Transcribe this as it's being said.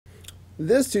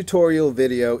This tutorial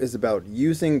video is about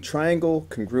using triangle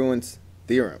congruence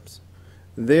theorems.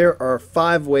 There are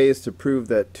 5 ways to prove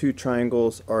that two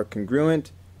triangles are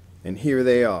congruent, and here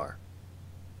they are.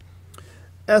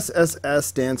 SSS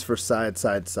stands for side,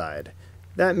 side, side.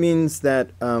 That means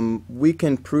that we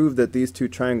can prove that these two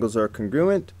triangles are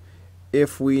congruent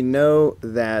if we know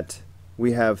that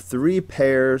we have 3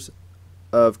 pairs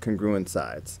of congruent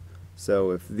sides.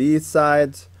 So if these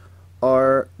sides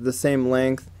are the same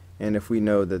length, and if we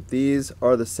know that these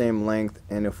are the same length,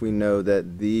 and if we know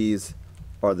that these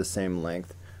are the same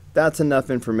length, that's enough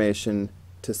information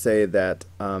to say that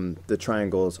the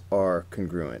triangles are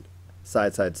congruent.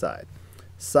 Side, side, side.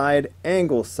 Side,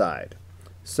 angle, side.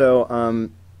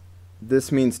 So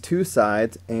this means 2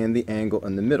 sides and the angle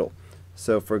in the middle.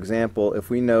 So for example, if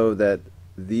we know that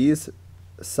these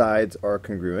sides are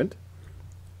congruent,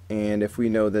 and if we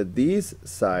know that these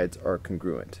sides are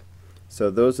congruent, so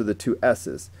those are the 2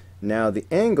 S's. Now the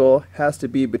angle has to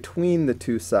be between the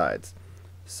 2 sides.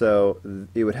 So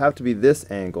it would have to be this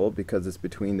angle, because it's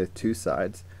between the 2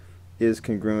 sides, is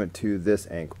congruent to this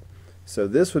angle. So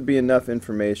this would be enough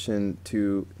information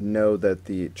to know that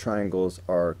the triangles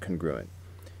are congruent.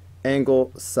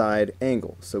 Angle, side,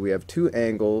 angle. So we have 2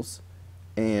 angles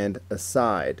and a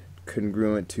side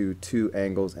congruent to 2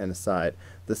 angles and a side.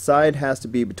 The side has to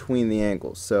be between the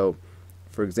angles. So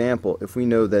for example, if we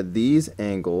know that these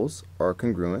angles are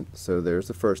congruent, so there's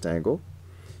the first angle,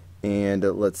 and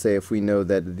let's say if we know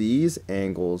that these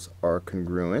angles are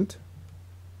congruent,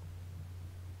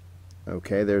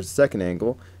 okay, there's the second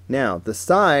angle. Now the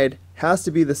side has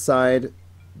to be the side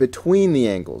between the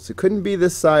angles. It couldn't be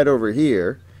this side over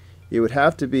here. It would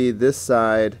have to be this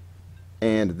side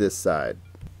and this side.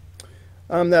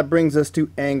 That brings us to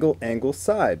angle, angle,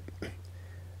 side.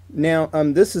 Now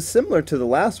this is similar to the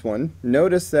last one.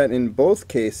 Notice that in both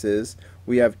cases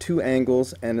we have 2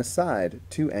 angles and a side.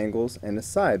 2 angles and a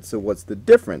side. So what's the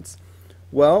difference?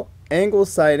 Well, angle,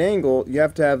 side, angle, you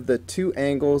have to have the 2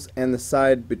 angles and the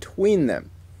side between them.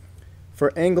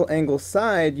 For angle, angle,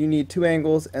 side, you need 2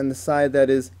 angles and the side that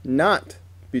is not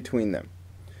between them.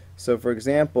 So for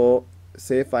example,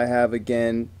 say if I have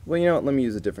again, well, you know what, let me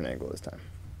use a different angle this time.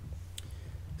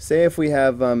 Say if we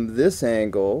have this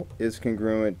angle is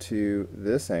congruent to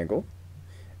this angle,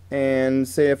 and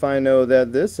say if I know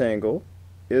that this angle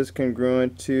is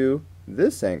congruent to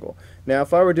this angle. Now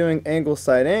if I were doing angle,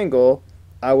 side, angle,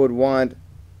 I would want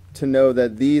to know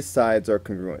that these sides are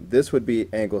congruent. This would be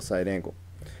angle, side, angle.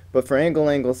 But for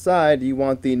angle, angle, side, you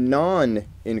want the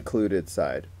non-included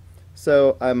side.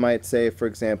 So I might say, for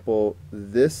example,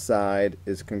 this side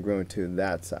is congruent to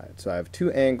that side. So I have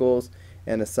 2 angles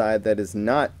and a side that is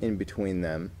not in between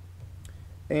them,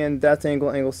 and that's angle,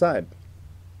 angle, side.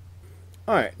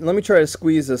 Alright, let me try to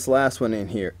squeeze this last one in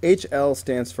here. HL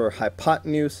stands for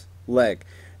hypotenuse, leg.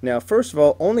 Now first of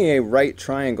all, only a right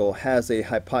triangle has a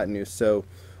hypotenuse, so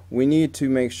we need to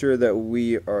make sure that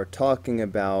we are talking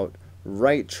about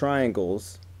right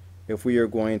triangles if we are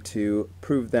going to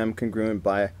prove them congruent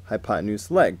by hypotenuse,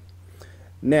 leg.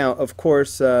 Now of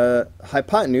course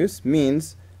hypotenuse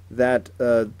means that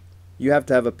you have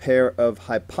to have a pair of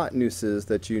hypotenuses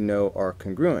that you know are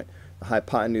congruent. The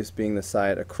hypotenuse being the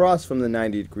side across from the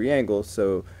 90-degree angle,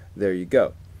 so there you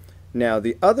go. Now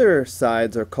the other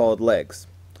sides are called legs.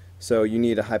 So you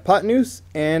need a hypotenuse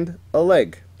and a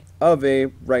leg of a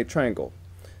right triangle.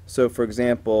 So for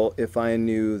example, if I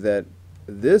knew that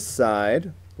this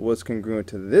side was congruent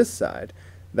to this side,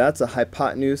 that's a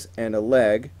hypotenuse and a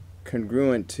leg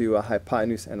congruent to a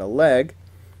hypotenuse and a leg.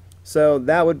 So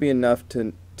that would be enough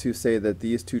to say that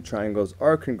these two triangles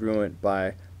are congruent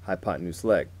by hypotenuse,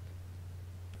 leg.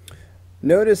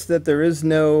 Notice that there is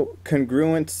no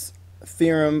congruence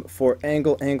theorem for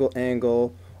angle, angle,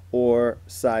 angle, or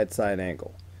side, side,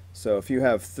 angle. So if you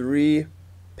have 3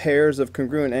 pairs of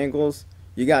congruent angles,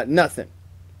 you got nothing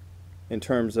in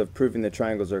terms of proving the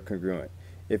triangles are congruent.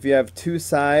 If you have 2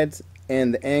 sides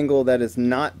and the angle that is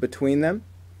not between them,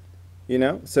 you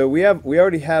know, so we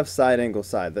already have side, angle,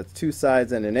 side. That's 2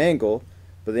 sides and an angle,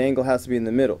 but the angle has to be in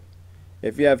the middle.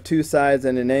 If you have 2 sides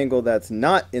and an angle that's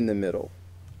not in the middle,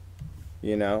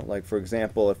 you know, like for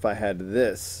example, if I had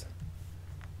this,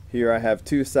 here I have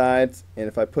 2 sides, and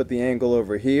if I put the angle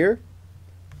over here,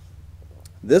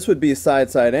 this would be side,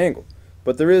 side, angle.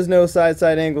 But there is no side,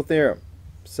 side, angle theorem.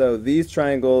 So these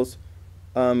triangles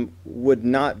would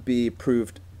not be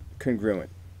proved congruent.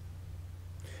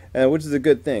 Which is a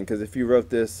good thing, because if you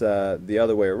wrote this the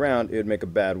other way around, it would make a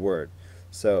bad word.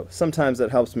 So sometimes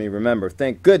that helps me remember,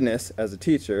 thank goodness as a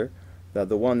teacher, that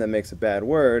the one that makes a bad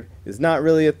word is not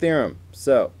really a theorem.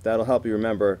 So that'll help you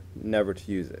remember never to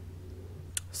use it.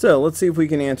 So let's see if we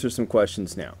can answer some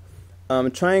questions now.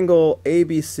 Triangle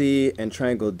ABC and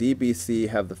triangle DBC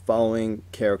have the following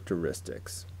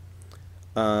characteristics.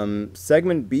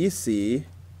 Segment BC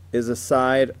is a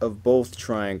side of both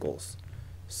triangles.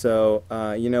 So,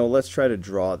 let's try to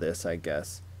draw this, I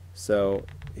guess. So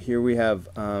here we have,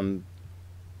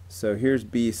 so here's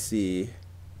BC.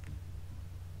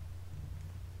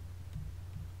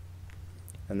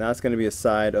 And that's going to be a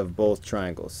side of both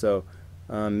triangles. So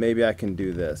maybe I can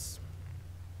do this.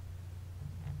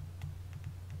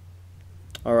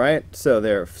 Alright, so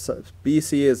there,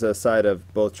 BC is a side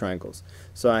of both triangles.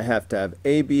 So I have to have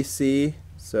ABC,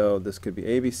 so this could be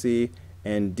ABC,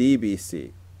 and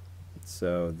DBC.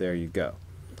 So there you go.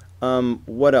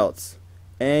 What else?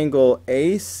 Angle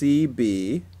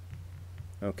ACB,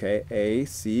 okay,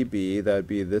 ACB, that would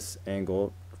be this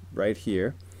angle right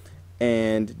here,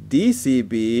 and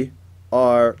DCB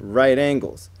are right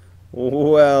angles.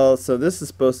 Well, so this is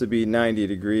supposed to be 90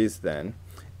 degrees then,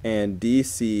 and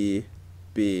DCB,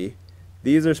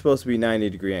 these are supposed to be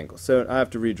 90-degree angles. So I have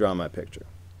to redraw my picture.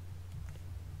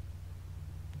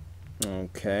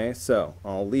 Okay, so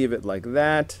I'll leave it like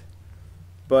that,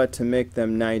 but to make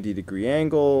them 90-degree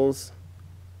angles,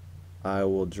 I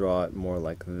will draw it more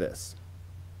like this.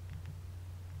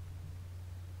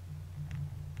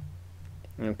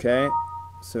 Okay,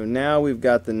 so now we've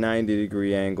got the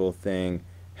 90-degree angle thing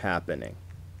happening.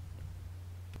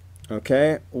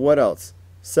 Okay, what else?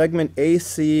 Segment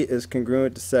AC is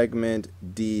congruent to segment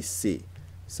DC.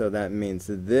 So that means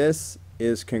this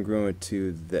is congruent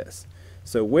to this.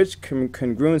 So which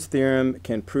congruence theorem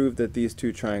can prove that these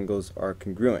two triangles are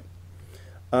congruent?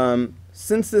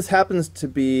 Since this happens to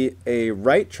be a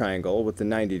right triangle with the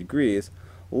 90 degrees,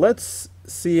 let's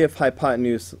see if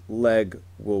hypotenuse leg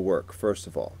will work, first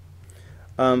of all.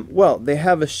 Well, they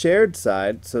have a shared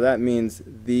side, so that means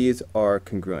these are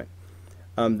congruent.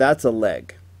 That's a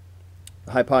leg.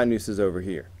 The hypotenuse is over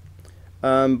here.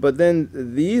 But then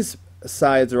these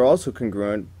sides are also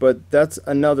congruent, but that's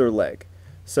another leg.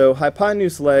 So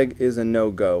hypotenuse leg is a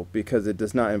no-go because it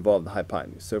does not involve the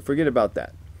hypotenuse. So forget about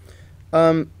that.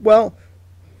 Well,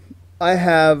 I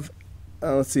have,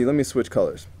 let's see, let me switch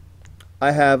colors.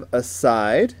 I have a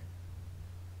side,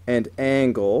 and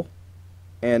angle,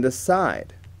 and a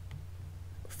side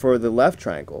for the left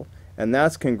triangle, and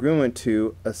that's congruent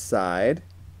to a side,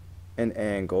 an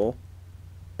angle,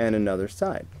 and another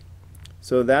side.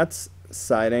 So that's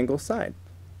side, angle, side.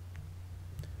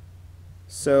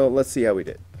 So let's see how we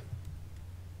did.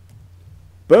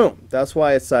 Boom! That's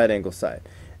why it's side, angle, side.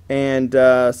 And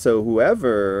so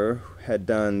whoever had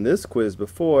done this quiz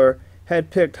before had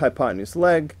picked hypotenuse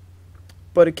leg,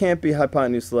 but it can't be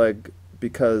hypotenuse leg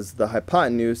because the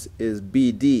hypotenuse is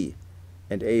BD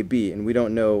and AB, and we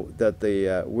don't know that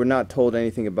we're not told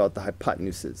anything about the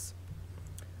hypotenuses.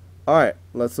 Alright,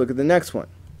 let's look at the next one.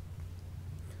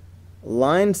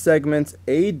 Line segments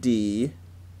AD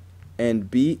and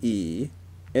BE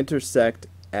intersect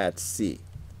at C.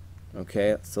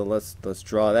 Okay, so let's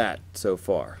draw that so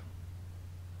far.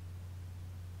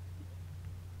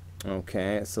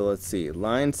 Okay, so let's see.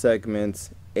 Line segments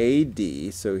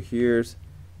AD, so here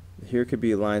could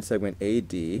be line segment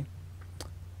AD,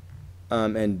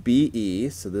 and BE,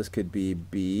 so this could be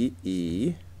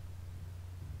BE,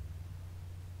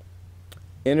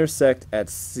 intersect at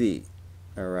C.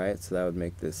 Alright, so that would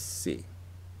make this C.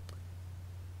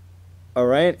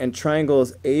 Alright, and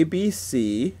triangles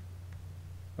ABC,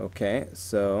 okay,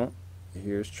 so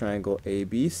here's triangle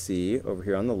ABC over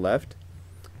here on the left,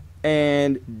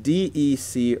 and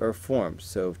DEC are formed.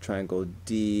 So triangle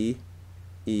DEC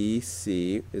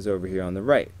is over here on the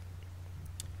right.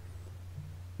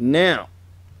 Now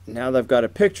that I've got a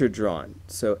picture drawn,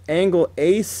 so angle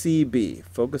ACB,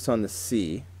 focus on the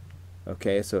C.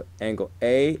 Okay, so angle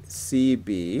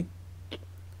ACB,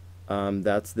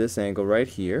 that's this angle right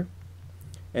here.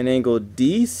 And angle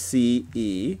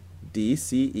DCE,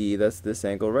 that's this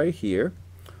angle right here,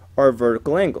 are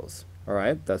vertical angles.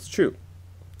 Alright, that's true.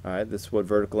 Alright, this is what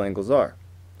vertical angles are.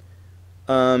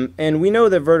 And we know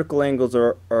that vertical angles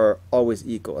are always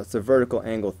equal. It's a vertical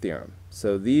angle theorem.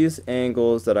 So these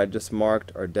angles that I just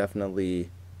marked are definitely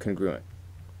congruent.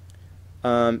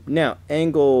 Now,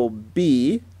 angle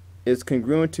B is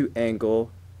congruent to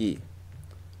angle E.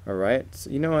 Alright,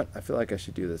 so you know what? I feel like I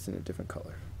should do this in a different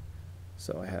color.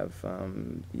 So I have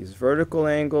these vertical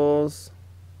angles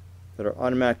that are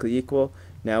automatically equal.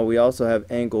 Now we also have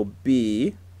angle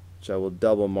B, which I will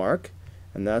double mark,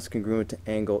 and that's congruent to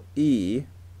angle E,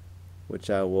 which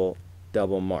I will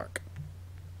double mark.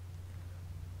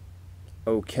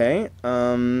 Okay,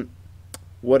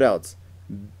 what else?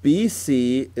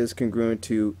 BC is congruent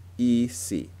to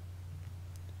EC.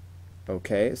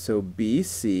 Okay, so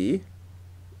BC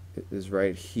is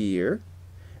right here,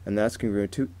 and that's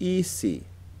congruent to EC,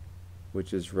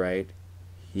 which is right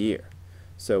here.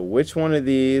 So which one of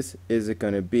these is it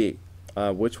going to be?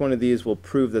 Which one of these will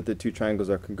prove that the two triangles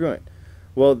are congruent?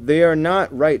 Well, they are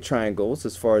not right triangles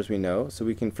as far as we know, so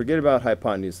we can forget about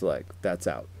hypotenuse leg. That's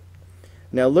out.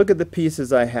 Now look at the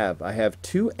pieces I have. I have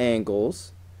two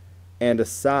angles and a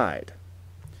side.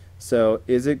 So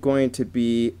is it going to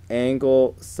be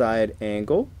angle, side,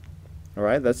 angle? All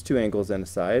right, that's two angles and a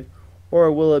side.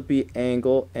 Or will it be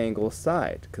angle, angle,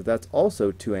 side? Because that's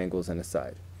also two angles and a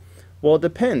side. Well, it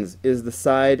depends. Is the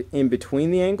side in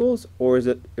between the angles, or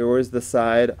is the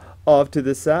side off to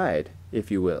the side,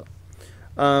 if you will?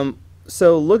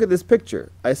 So look at this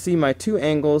picture. I see my two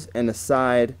angles and a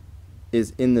side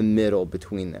is in the middle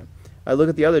between them. I look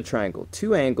at the other triangle,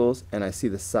 two angles, and I see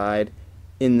the side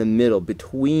in the middle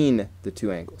between the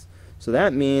two angles. So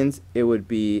that means it would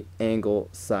be angle,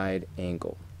 side,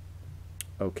 angle.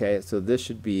 Okay, so this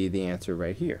should be the answer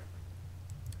right here.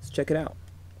 Let's check it out.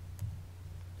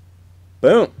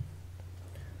 Boom.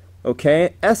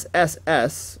 Okay,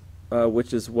 SSS,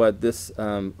 which is what this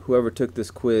whoever took this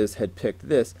quiz had picked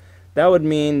this. That would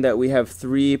mean that we have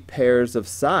three pairs of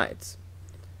sides,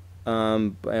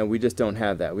 and we just don't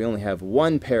have that. We only have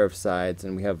one pair of sides,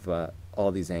 and we have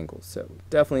all these angles. So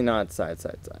definitely not side,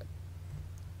 side, side.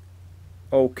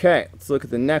 Okay, let's look at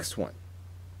the next one.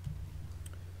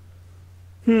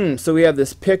 So we have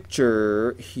this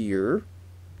picture here,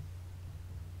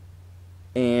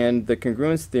 and the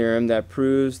congruence theorem that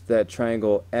proves that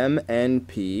triangle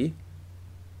MNP,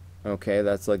 okay,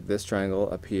 that's like this triangle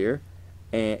up here,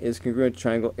 and is congruent to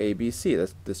triangle ABC,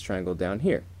 that's this triangle down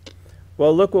here.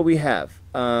 Well, look what we have.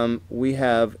 We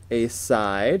have a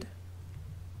side,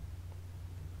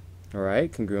 all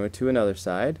right, congruent to another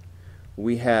side.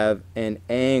 We have an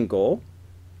angle,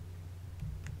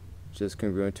 which is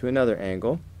congruent to another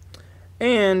angle,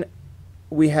 and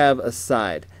we have a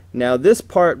side. Now this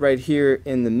part right here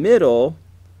in the middle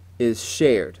is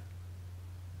shared.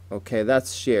 Okay,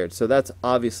 that's shared, so that's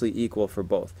obviously equal for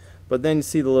both. But then you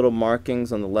see the little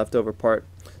markings on the leftover part.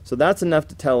 So that's enough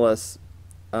to tell us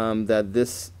that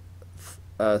this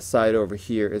side over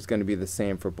here is going to be the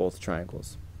same for both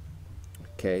triangles.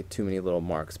 Okay, too many little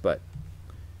marks, but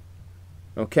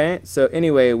okay, so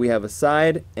anyway, we have a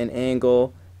side, an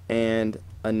angle, and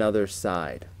another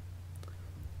side.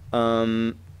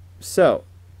 So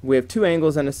we have two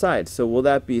angles and a side. So will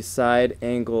that be side,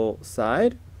 angle,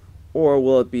 side? Or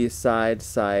will it be side,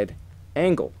 side,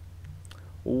 angle?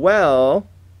 Well,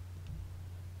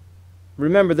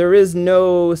 remember there is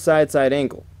no side, side,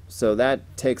 angle. So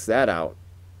that takes that out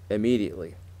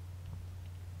immediately.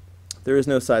 There is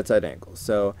no side, side, angle.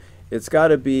 So it's got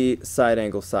to be side,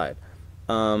 angle, side.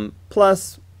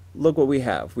 Plus, look what we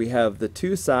have. We have the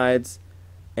two sides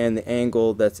and the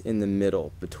angle that's in the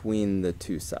middle between the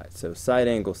two sides. So side,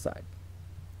 angle, side.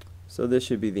 So this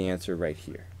should be the answer right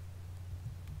here.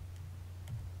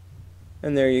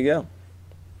 And there you go.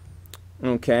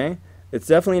 Okay, it's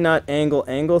definitely not angle,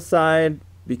 angle, side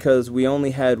because we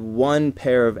only had one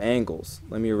pair of angles.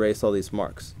 Let me erase all these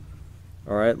marks.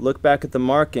 Alright, look back at the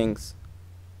markings.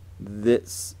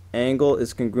 This angle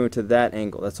is congruent to that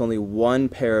angle. That's only one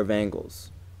pair of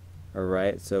angles.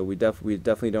 Alright, so we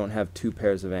definitely don't have two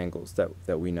pairs of angles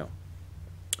that we know.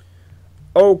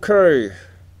 Okay,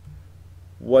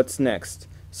 what's next?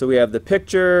 So we have the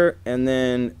picture and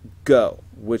then go.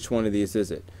 Which one of these is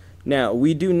it? Now,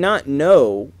 we do not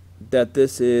know that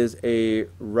this is a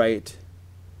right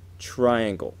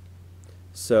triangle.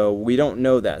 So we don't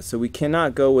know that. So we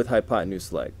cannot go with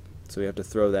hypotenuse leg. So we have to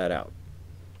throw that out.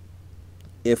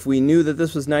 If we knew that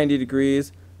this was 90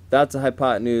 degrees, that's a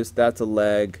hypotenuse, that's a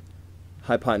leg.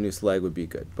 Hypotenuse leg would be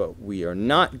good, but we are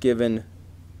not given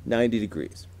 90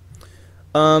 degrees.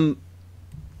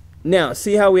 Now,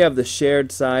 see how we have the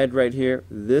shared side right here?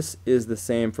 This is the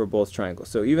same for both triangles.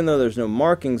 So even though there's no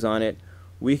markings on it,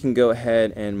 we can go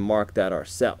ahead and mark that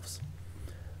ourselves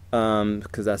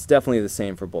because that's definitely the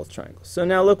same for both triangles. So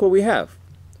now look what we have.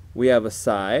 We have a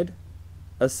side,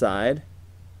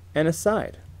 and a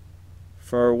side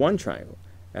for one triangle.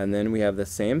 And then we have the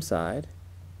same side,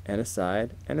 and a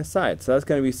side, and a side. So that's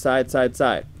going to be side, side,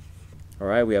 side. All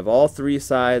right, we have all three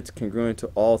sides congruent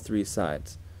to all three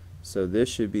sides. So this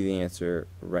should be the answer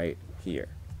right here.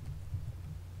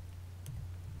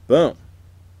 Boom.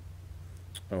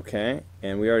 Okay,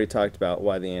 and we already talked about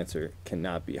why the answer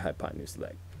cannot be hypotenuse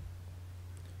leg.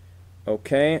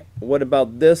 Okay, what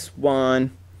about this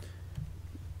one?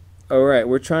 All right,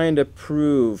 we're trying to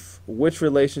prove which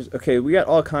relations. Okay, we got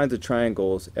all kinds of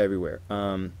triangles everywhere.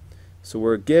 So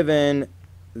we're given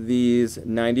these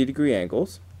 90-degree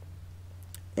angles,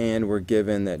 and we're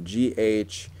given that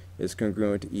GH is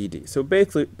congruent to ED. So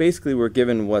basically we're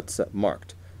given what's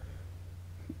marked.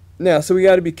 Now, so we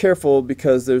got to be careful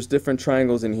because there's different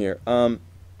triangles in here.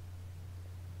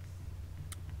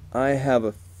 I have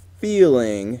a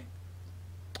feeling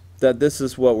that this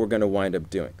is what we're going to wind up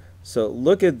doing. So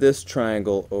look at this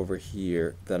triangle over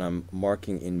here that I'm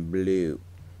marking in blue.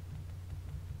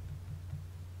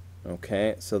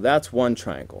 Okay, so that's one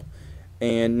triangle.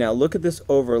 And now look at this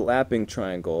overlapping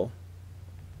triangle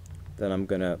that I'm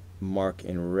going to mark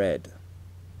in red.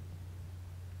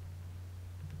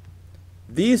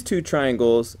 These two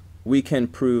triangles we can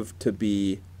prove to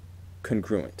be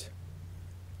congruent.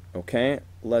 Okay,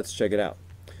 let's check it out.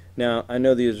 Now, I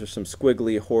know these are some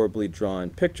squiggly, horribly drawn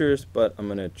pictures, but I'm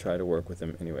going to try to work with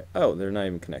them anyway. Oh, they're not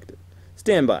even connected.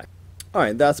 Stand by.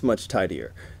 Alright, that's much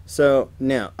tidier. So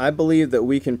now, I believe that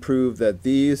we can prove that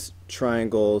these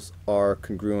triangles are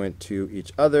congruent to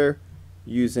each other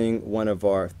using one of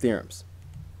our theorems.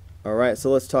 Alright, so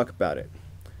let's talk about it.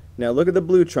 Now look at the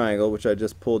blue triangle, which I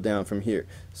just pulled down from here.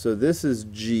 So this is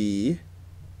GHD.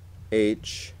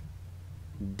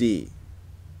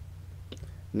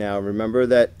 Now remember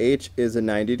that H is a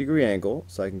 90-degree angle,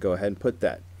 so I can go ahead and put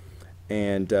that.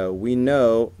 And we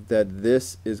know that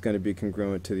this is going to be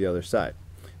congruent to the other side.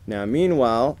 Now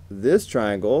meanwhile, this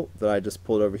triangle that I just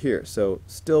pulled over here, so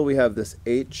still we have this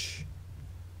H,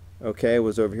 okay,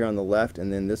 was over here on the left,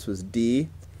 and then this was D,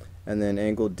 and then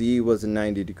angle D was a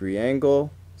 90-degree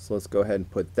angle, so let's go ahead and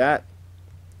put that.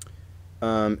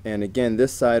 And again,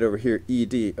 this side over here,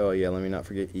 ED, oh yeah, let me not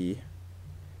forget E.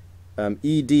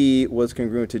 ED was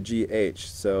congruent to GH,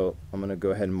 so I'm going to go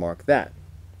ahead and mark that.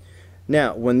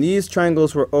 Now, when these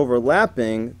triangles were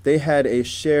overlapping, they had a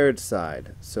shared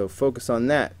side, so focus on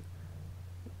that.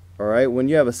 Alright, when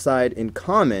you have a side in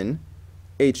common,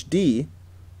 HD,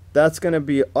 that's going to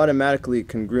be automatically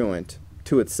congruent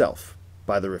to itself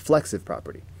by the reflexive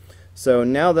property. So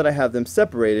now that I have them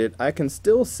separated, I can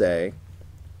still say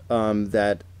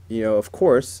that, of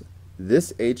course,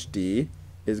 this HD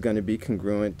is going to be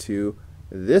congruent to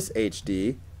this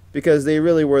HD because they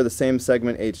really were the same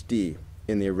segment HD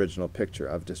in the original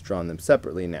picture. I've just drawn them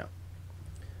separately now.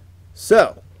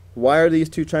 So, why are these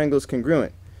two triangles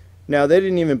congruent? Now, they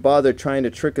didn't even bother trying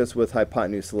to trick us with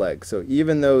hypotenuse leg. So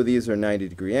even though these are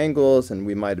 90-degree angles and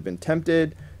we might have been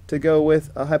tempted to go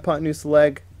with a hypotenuse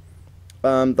leg,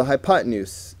 the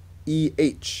hypotenuse,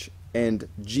 EH and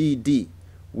GD,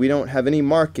 we don't have any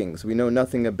markings. We know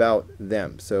nothing about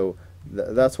them. So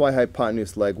that's why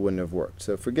hypotenuse leg wouldn't have worked.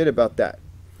 So forget about that.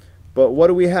 But what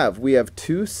do we have? We have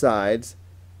two sides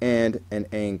and an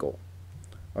angle.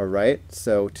 Alright,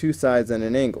 so two sides and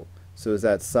an angle. So is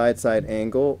that side-side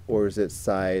angle or is it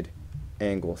side,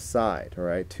 angle, side?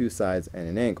 Alright, two sides and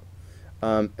an angle.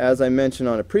 As I mentioned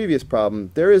on a previous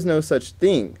problem, there is no such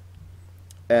thing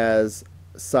as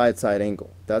side-side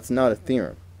angle. That's not a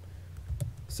theorem.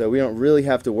 So we don't really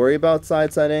have to worry about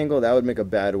side-side angle. That would make a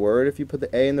bad word if you put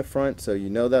the A in the front, so you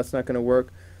know that's not going to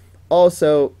work.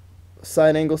 Also,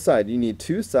 side, angle, side. You need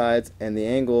two sides and the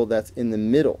angle that's in the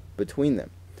middle between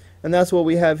them. And that's what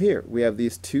we have here. We have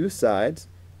these two sides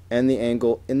and the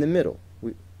angle in the middle.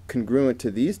 Congruent to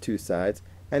these two sides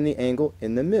and the angle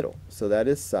in the middle. So that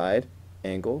is side,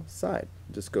 angle, side.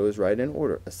 It just goes right in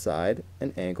order. A side,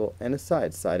 an angle, and a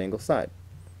side. Side, angle, side.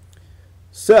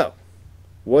 So,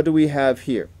 what do we have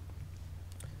here?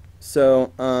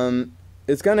 So,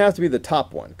 it's going to have to be the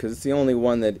top one because it's the only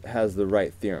one that has the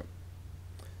right theorem.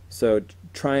 So,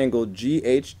 triangle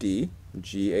GHD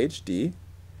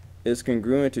is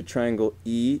congruent to triangle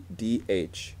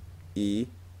EDH,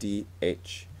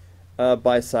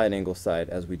 by side, angle, side,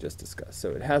 as we just discussed.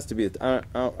 So it has to be, I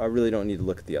really don't need to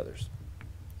look at the others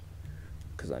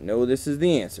because I know this is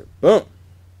the answer. Boom!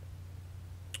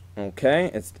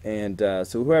 Okay,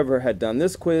 so whoever had done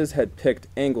this quiz had picked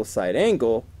angle, side,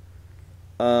 angle,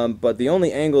 but the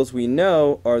only angles we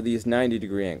know are these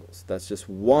 90-degree angles. That's just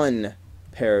one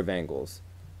pair of angles,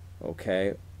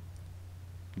 okay,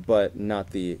 but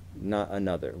not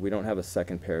another. We don't have a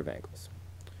second pair of angles.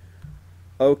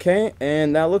 Okay,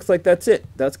 and that looks like that's it.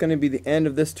 That's going to be the end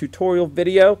of this tutorial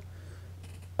video.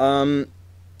 Go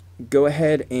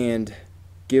ahead and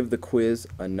give the quiz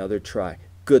another try.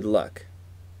 Good luck.